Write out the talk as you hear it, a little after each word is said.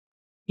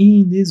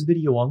In this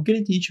video, I'm going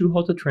to teach you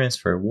how to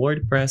transfer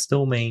WordPress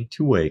domain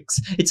to Wix.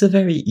 It's a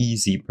very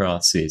easy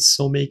process,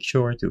 so make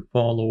sure to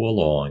follow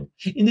along.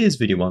 In this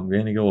video, I'm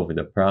going to go over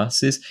the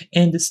process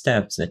and the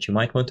steps that you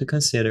might want to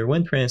consider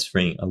when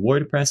transferring a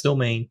WordPress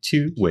domain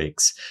to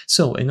Wix.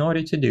 So in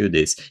order to do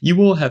this, you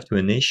will have to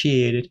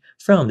initiate it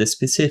from the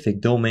specific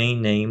domain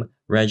name,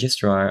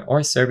 registrar,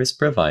 or service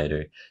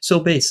provider. So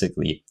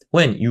basically,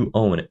 when you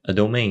own a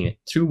domain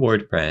through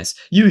WordPress,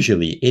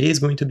 usually it is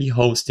going to be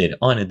hosted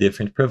on a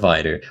different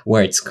provider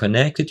where it's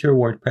connected to your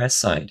WordPress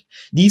site.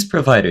 These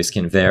providers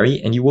can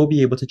vary and you will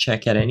be able to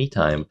check at any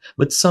time,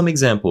 but some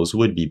examples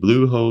would be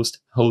Bluehost,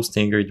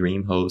 Hostinger,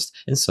 DreamHost,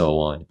 and so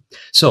on.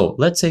 So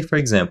let's say, for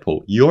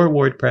example, your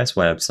WordPress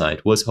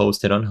website was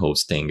hosted on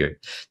Hostinger.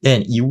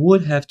 Then you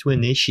would have to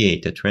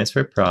initiate the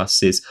transfer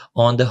process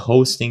on the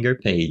Hostinger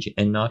page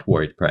and not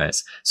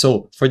WordPress.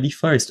 So for the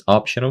first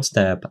optional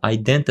step,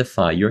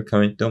 identify your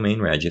current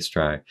domain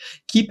registrar.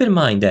 Keep in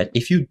mind that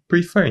if you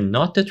prefer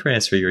not to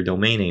transfer your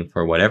domain name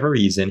for whatever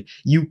reason,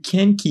 you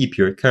can keep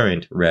your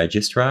current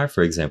registrar,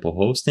 for example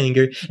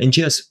Hostinger, and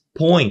just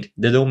point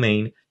the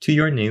domain to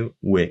your new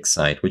Wix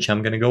site, which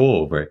I'm going to go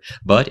over.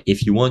 But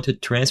if you want to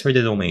transfer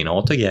the domain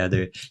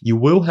altogether, you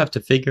will have to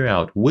figure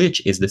out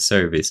which is the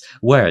service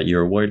where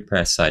your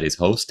WordPress site is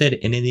hosted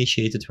and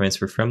initiate the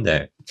transfer from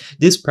there.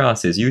 This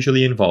process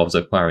usually involves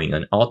acquiring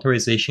an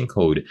authorization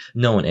code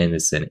known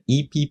as an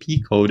EPP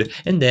code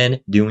and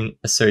then doing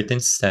a certain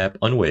step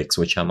on Wix,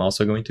 which I'm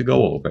also going to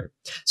go over.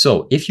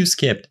 So if you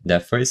skipped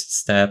that first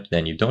step,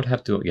 then you don't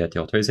have to get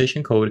the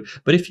authorization code,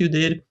 but if you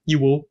did, you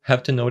will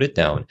have to note it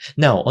down.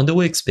 Now, on the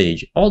Wix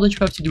page, all that you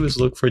have to do is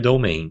look for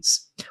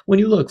domains. When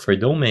you look for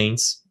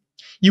domains,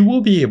 you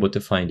will be able to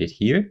find it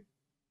here.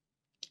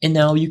 And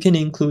now you can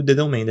include the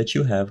domain that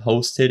you have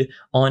hosted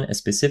on a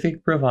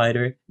specific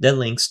provider that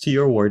links to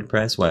your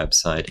WordPress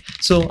website.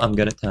 So I'm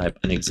going to type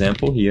an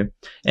example here.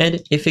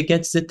 And if it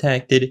gets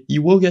detected,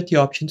 you will get the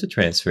option to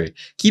transfer.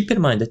 Keep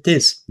in mind that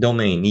this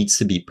domain needs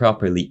to be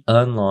properly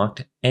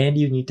unlocked and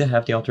you need to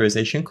have the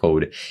authorization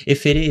code.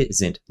 If it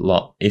isn't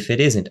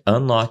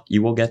unlocked,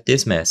 you will get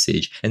this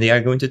message and they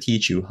are going to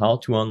teach you how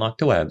to unlock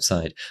the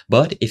website.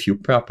 But if you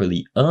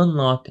properly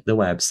unlocked the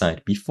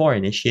website before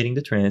initiating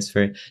the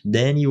transfer,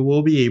 then you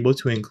will be able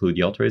to include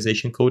the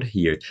authorization code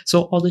here.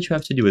 So all that you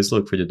have to do is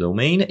look for the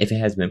domain. If it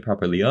has been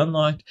properly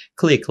unlocked,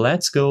 click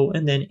Let's Go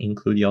and then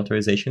include the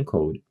authorization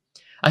code.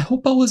 I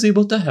hope I was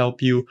able to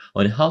help you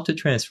on how to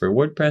transfer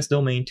WordPress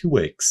domain to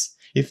Wix.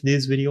 If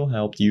this video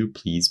helped you,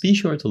 please be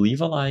sure to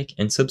leave a like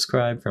and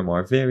subscribe for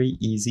more very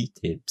easy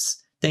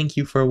tips. Thank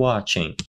you for watching.